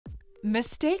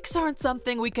Mistakes aren't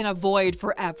something we can avoid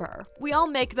forever. We all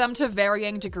make them to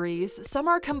varying degrees. Some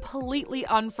are completely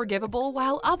unforgivable,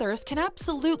 while others can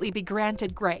absolutely be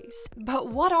granted grace. But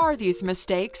what are these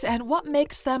mistakes, and what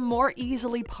makes them more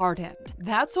easily pardoned?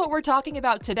 That's what we're talking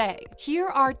about today. Here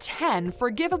are 10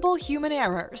 forgivable human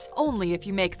errors, only if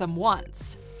you make them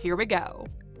once. Here we go.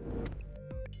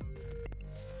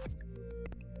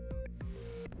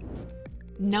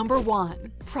 Number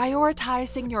 1.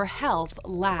 Prioritizing your health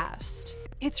last.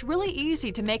 It's really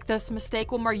easy to make this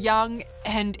mistake when we're young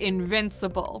and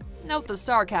invincible. Note the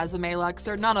sarcasm, Alux,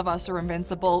 or none of us are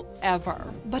invincible,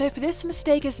 ever. But if this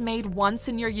mistake is made once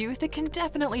in your youth, it can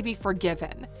definitely be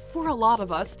forgiven. For a lot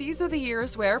of us, these are the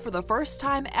years where, for the first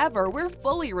time ever, we're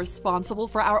fully responsible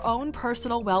for our own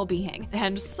personal well-being,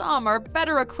 and some are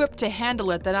better equipped to handle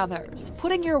it than others.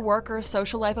 Putting your work or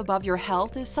social life above your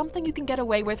health is something you can get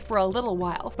away with for a little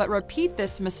while, but repeat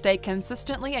this mistake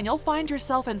consistently and you'll find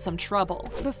yourself in some trouble.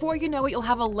 Before you know it, you'll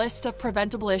have a list of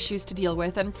preventable issues to deal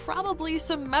with and probably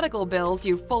some medical bills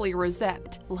you fully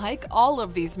resent. Like all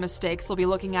of these mistakes we'll be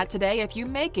looking at today, if you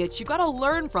make it, you gotta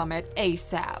learn from it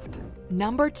ASAP.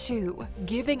 Number 2.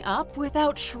 Giving up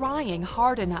without trying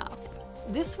hard enough.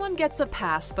 This one gets a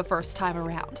pass the first time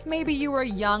around. Maybe you were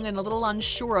young and a little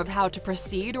unsure of how to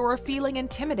proceed or feeling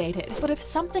intimidated. But if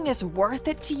something is worth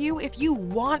it to you, if you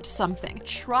want something,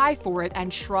 try for it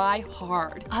and try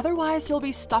hard. Otherwise, you'll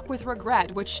be stuck with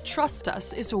regret, which, trust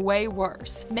us, is way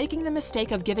worse. Making the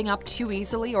mistake of giving up too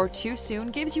easily or too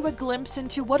soon gives you a glimpse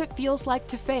into what it feels like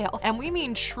to fail. And we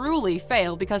mean truly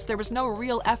fail, because there was no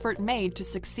real effort made to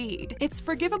succeed. It's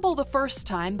forgivable the first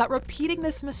time, but repeating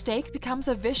this mistake becomes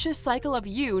a vicious cycle of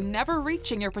you never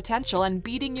reaching your potential and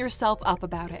beating yourself up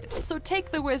about it. So take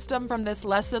the wisdom from this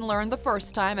lesson learned the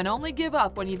first time and only give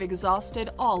up when you've exhausted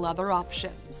all other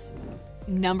options.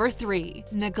 Number 3.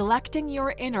 Neglecting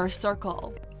your inner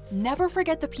circle. Never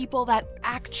forget the people that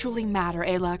actually matter,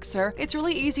 Aluxer. It's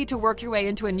really easy to work your way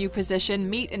into a new position,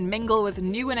 meet and mingle with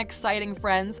new and exciting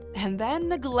friends, and then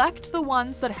neglect the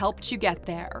ones that helped you get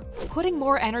there. Putting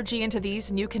more energy into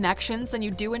these new connections than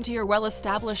you do into your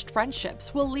well-established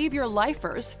friendships will leave your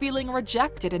lifers feeling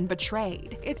rejected and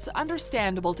betrayed. It's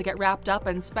understandable to get wrapped up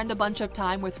and spend a bunch of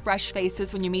time with fresh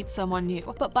faces when you meet someone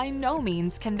new, but by no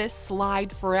means can this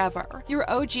slide forever. Your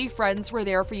OG friends were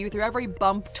there for you through every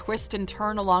bump, twist, and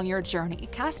turn along your journey.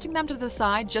 Casting them to the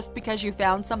side just because you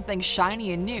found something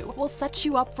shiny and new will set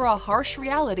you up for a harsh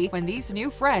reality when these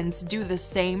new friends do the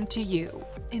same to you.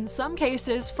 In some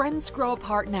cases, friends grow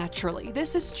apart naturally.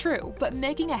 This is true, but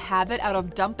making a habit out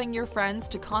of dumping your friends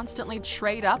to constantly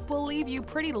trade up will leave you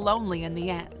pretty lonely in the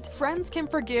end. Friends can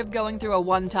forgive going through a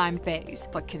one-time phase,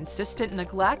 but consistent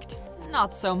neglect?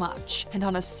 Not so much. And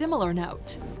on a similar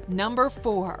note, number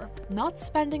 4. Not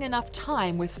spending enough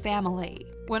time with family.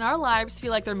 When our lives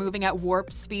feel like they're moving at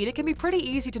warp speed, it can be pretty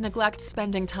easy to neglect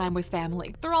spending time with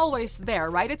family. They're always there,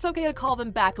 right? It's okay to call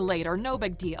them back later, no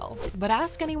big deal. But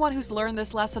ask anyone who's learned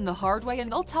this lesson the hard way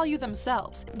and they'll tell you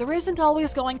themselves, there isn't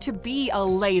always going to be a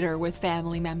later with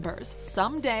family members.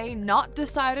 Someday, not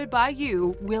decided by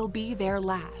you, will be their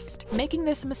last. Making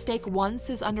this mistake once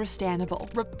is understandable.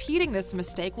 Repeating this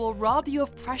mistake will rob you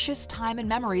of precious time and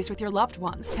memories with your loved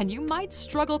ones, and you might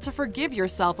struggle to forgive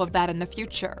yourself of that in the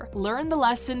future. Learn the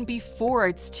lesson before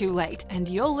it's too late, and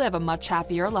you'll live a much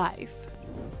happier life.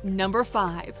 Number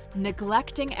 5.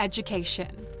 Neglecting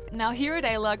education. Now here at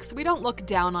Alux, we don't look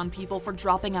down on people for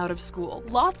dropping out of school.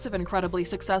 Lots of incredibly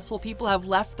successful people have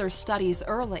left their studies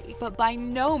early, but by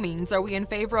no means are we in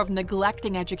favor of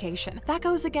neglecting education. That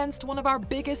goes against one of our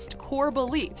biggest core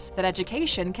beliefs, that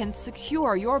education can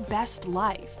secure your best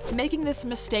life. Making this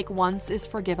mistake once is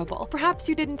forgivable. Perhaps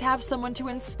you didn't have someone to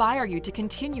inspire you to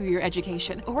continue your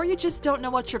education, or you just don't know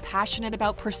what you're passionate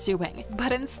about pursuing.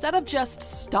 But instead of just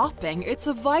stopping, it's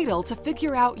vital to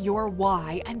figure out your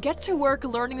why and get to work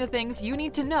learning the things you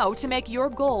need to know to make your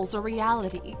goals a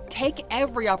reality. Take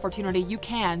every opportunity you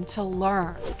can to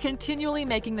learn. Continually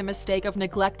making the mistake of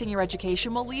neglecting your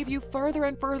education will leave you further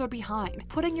and further behind,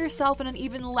 putting yourself in an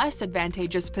even less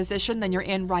advantageous position than you're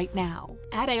in right now.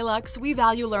 At Alux, we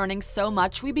value learning so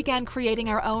much we began creating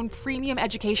our own premium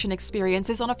education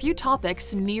experiences on a few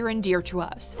topics near and dear to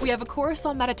us. We have a course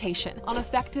on meditation, on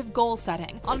effective goal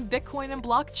setting, on Bitcoin and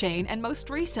blockchain, and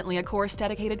most recently a course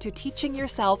dedicated to teaching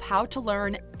yourself how to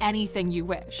learn anything you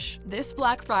wish. This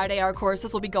Black Friday, our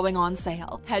courses will be going on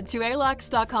sale. Head to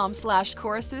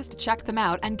Alux.com/courses to check them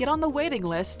out and get on the waiting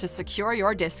list to secure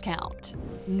your discount.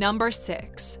 Number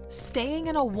 6. Staying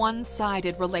in a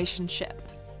one-sided relationship.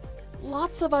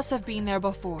 Lots of us have been there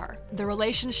before. The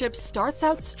relationship starts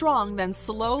out strong, then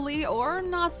slowly, or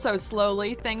not so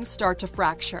slowly, things start to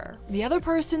fracture. The other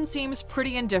person seems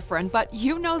pretty indifferent, but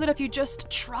you know that if you just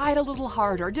tried a little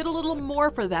harder, did a little more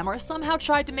for them, or somehow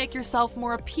tried to make yourself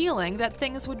more appealing, that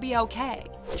things would be okay.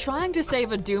 Trying to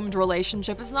save a doomed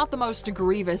relationship is not the most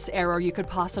grievous error you could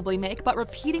possibly make, but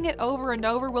repeating it over and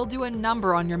over will do a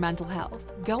number on your mental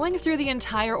health. Going through the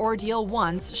entire ordeal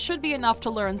once should be enough to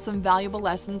learn some valuable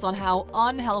lessons on how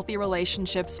unhealthy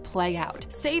relationships play out,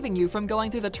 saving you from going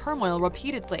through the turmoil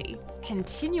repeatedly.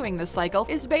 Continuing the cycle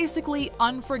is basically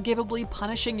unforgivably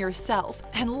punishing yourself,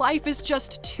 and life is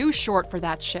just too short for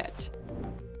that shit.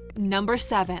 Number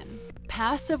 7.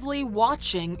 Passively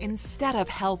watching instead of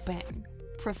helping.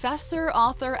 Professor,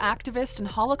 author, activist, and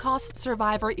Holocaust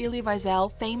survivor Elie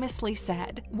Wiesel famously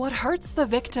said, "What hurts the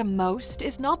victim most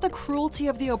is not the cruelty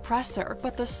of the oppressor,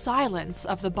 but the silence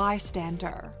of the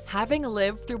bystander." Having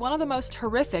lived through one of the most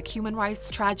horrific human rights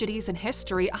tragedies in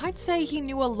history, I'd say he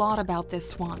knew a lot about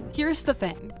this one. Here's the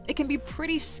thing. It can be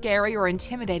pretty scary or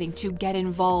intimidating to get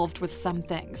involved with some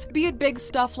things, be it big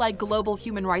stuff like global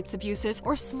human rights abuses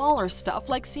or smaller stuff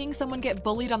like seeing someone get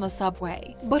bullied on the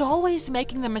subway. But always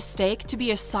making the mistake to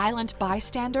be a silent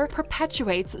bystander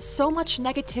perpetuates so much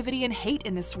negativity and hate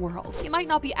in this world. You might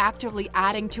not be actively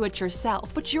adding to it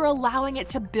yourself, but you're allowing it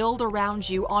to build around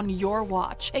you on your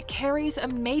watch. It carries a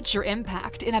major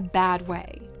impact in a bad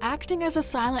way. Acting as a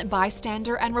silent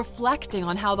bystander and reflecting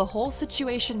on how the whole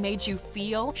situation made you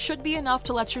feel should be enough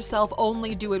to let yourself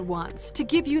only do it once, to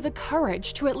give you the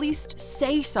courage to at least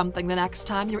say something the next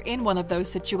time you're in one of those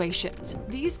situations.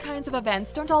 These kinds of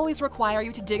events don't always require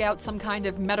you to dig out some kind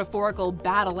of metaphorical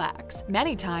battle axe.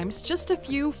 Many times, just a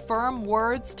few firm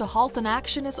words to halt an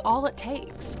action is all it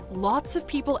takes. Lots of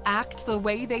people act the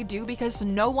way they do because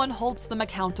no one holds them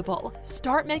accountable.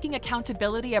 Start making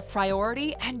accountability a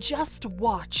priority and just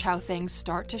watch how things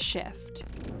start to shift.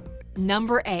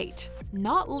 Number 8.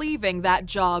 Not leaving that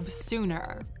job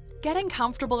sooner. Getting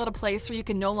comfortable at a place where you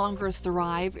can no longer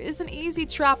thrive is an easy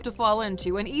trap to fall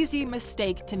into, an easy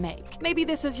mistake to make. Maybe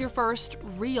this is your first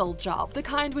real job, the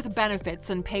kind with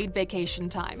benefits and paid vacation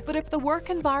time. But if the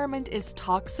work environment is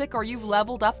toxic or you've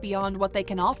leveled up beyond what they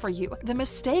can offer you, the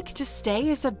mistake to stay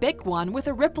is a big one with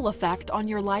a ripple effect on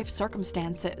your life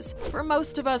circumstances. For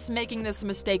most of us, making this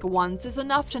mistake once is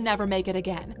enough to never make it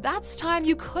again. That's time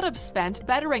you could have spent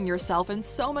bettering yourself in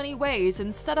so many ways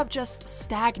instead of just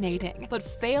stagnating. But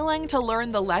failing to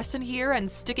learn the lesson here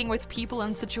and sticking with people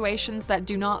and situations that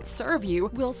do not serve you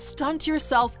will stunt your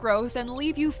self-growth and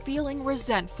leave you feeling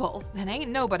resentful, and ain't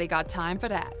nobody got time for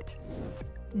that.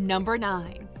 Number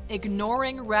 9.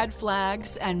 Ignoring red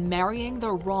flags and marrying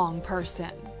the wrong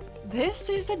person. This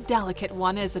is a delicate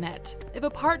one, isn't it? If a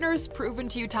partner's proven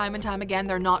to you time and time again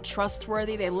they're not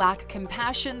trustworthy, they lack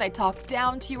compassion, they talk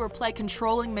down to you or play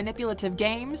controlling, manipulative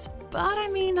games, but I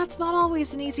mean, that's not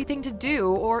always an easy thing to do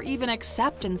or even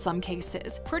accept in some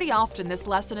cases. Pretty often this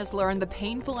lesson is learned the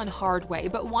painful and hard way,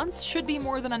 but once should be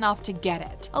more than enough to get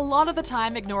it. A lot of the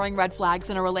time, ignoring red flags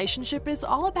in a relationship is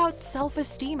all about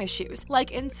self-esteem issues,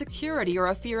 like insecurity or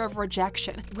a fear of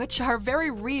rejection, which are very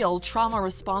real trauma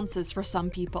responses for some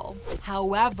people.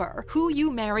 However, who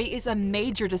you marry is a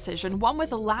major decision, one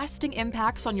with lasting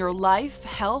impacts on your life,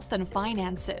 health, and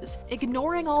finances.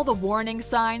 Ignoring all the warning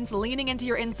signs, leaning into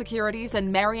your insecurities,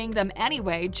 and marrying them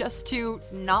anyway just to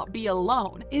not be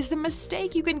alone is a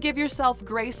mistake you can give yourself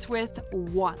grace with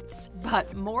once.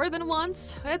 But more than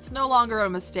once, it's no longer a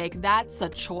mistake, that's a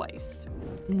choice.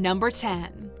 Number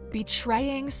 10.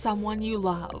 Betraying someone you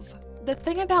love. The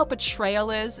thing about betrayal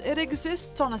is, it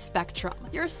exists on a spectrum.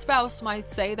 Your spouse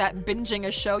might say that binging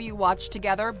a show you watch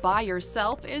together by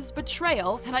yourself is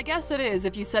betrayal, and I guess it is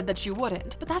if you said that you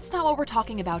wouldn't. But that's not what we're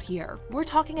talking about here. We're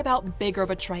talking about bigger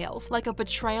betrayals, like a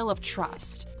betrayal of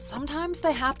trust. Sometimes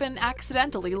they happen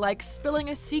accidentally, like spilling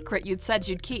a secret you'd said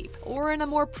you'd keep, or in a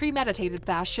more premeditated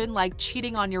fashion, like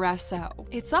cheating on your SO.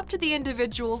 It's up to the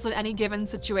individuals in any given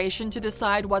situation to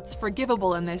decide what's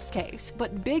forgivable in this case,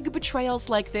 but big betrayals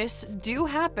like this do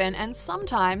happen, and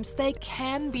sometimes they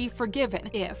can be forgiven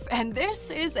if, and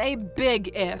this is a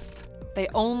big if, they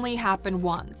only happen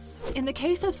once. In the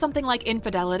case of something like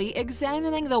infidelity,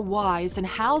 examining the whys and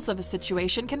hows of a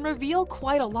situation can reveal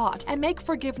quite a lot and make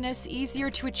forgiveness easier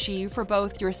to achieve for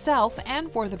both yourself and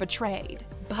for the betrayed.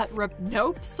 But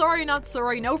nope, sorry not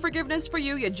sorry, no forgiveness for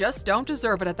you, you just don't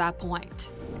deserve it at that point.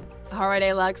 Alright,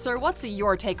 Alexer, what's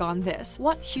your take on this?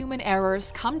 What human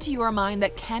errors come to your mind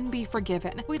that can be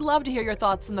forgiven? We'd love to hear your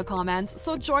thoughts in the comments,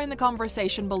 so join the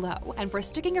conversation below. And for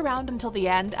sticking around until the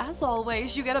end, as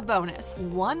always, you get a bonus.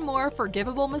 One more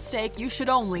forgivable mistake you should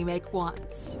only make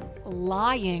once.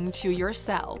 Lying to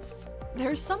yourself.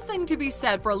 There's something to be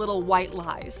said for little white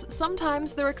lies.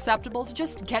 Sometimes they're acceptable to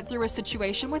just get through a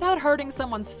situation without hurting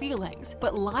someone's feelings,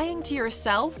 but lying to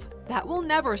yourself? That will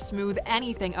never smooth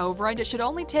anything over, and it should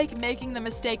only take making the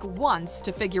mistake once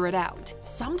to figure it out.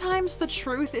 Sometimes the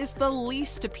truth is the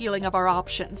least appealing of our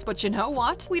options, but you know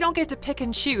what? We don't get to pick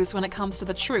and choose when it comes to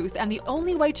the truth, and the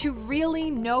only way to really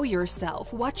know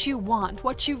yourself, what you want,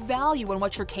 what you value, and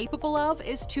what you're capable of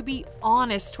is to be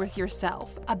honest with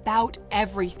yourself about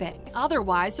everything.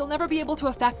 Otherwise, you'll never be able to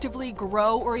effectively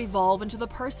grow or evolve into the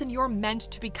person you're meant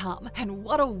to become, and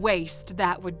what a waste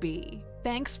that would be.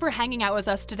 Thanks for hanging out with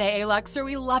us today, Aluxer.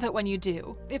 We love it when you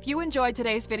do. If you enjoyed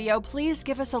today's video, please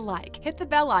give us a like, hit the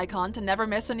bell icon to never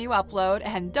miss a new upload,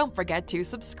 and don't forget to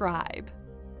subscribe.